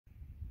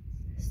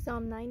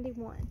Psalm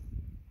 91.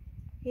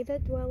 He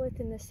that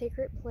dwelleth in the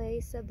secret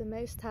place of the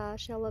Most High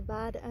shall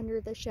abide under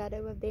the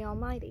shadow of the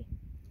Almighty.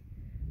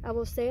 I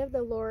will say of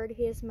the Lord,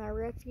 He is my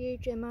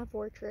refuge and my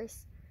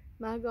fortress,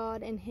 my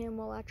God, in Him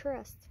will I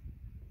trust.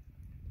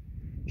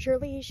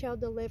 Surely He shall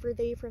deliver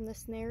thee from the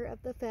snare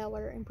of the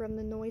fowler and from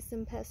the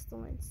noisome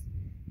pestilence.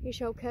 He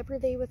shall cover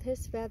thee with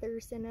His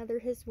feathers, and under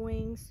His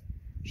wings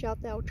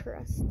shalt thou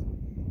trust.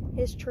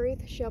 His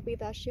truth shall be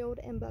thy shield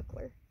and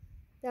buckler.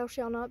 Thou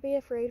shalt not be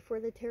afraid for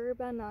the terror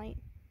by night,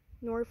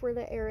 nor for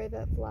the arrow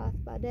that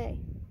flieth by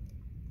day,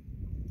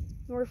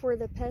 nor for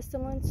the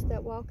pestilence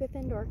that walketh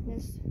in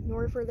darkness,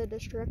 nor for the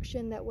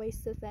destruction that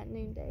wasteth at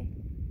noonday.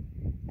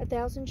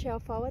 1,000 shall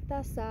fall at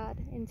thy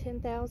side, and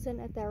 10,000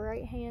 at thy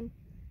right hand,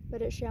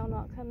 but it shall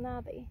not come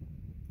nigh thee.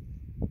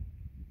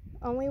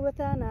 Only with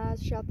thine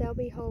eyes shalt thou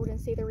behold and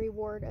see the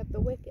reward of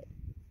the wicked.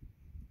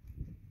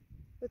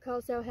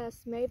 Because thou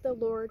hast made the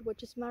Lord,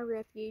 which is my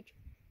refuge,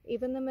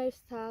 even the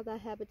Most High, thy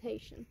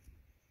habitation.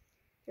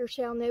 There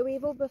shall no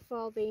evil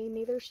befall thee,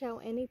 neither shall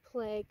any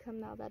plague come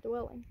nigh thy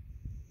dwelling.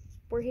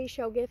 For He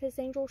shall give His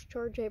angels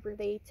charge over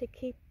thee, to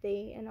keep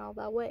thee in all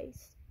thy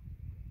ways.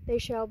 They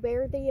shall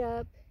bear thee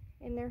up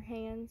in their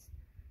hands,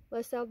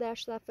 lest thou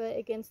dash thy foot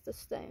against a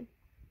stone.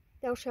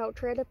 Thou shalt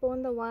tread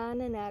upon the lion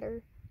and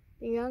adder,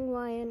 the young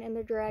lion and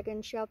the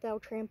dragon shalt thou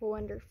trample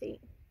under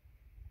feet.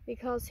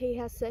 Because He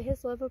hath set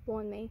His love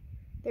upon me,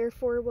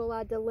 therefore will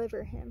I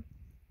deliver him.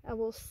 I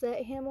will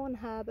set him on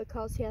high,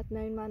 because he hath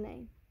known my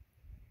name.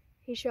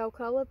 He shall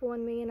call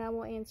upon me, and I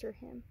will answer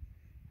him.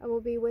 I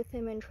will be with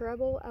him in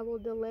trouble. I will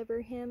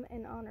deliver him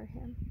and honor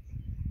him.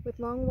 With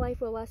long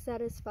life will I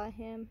satisfy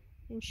him,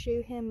 and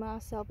shew him my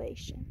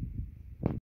salvation.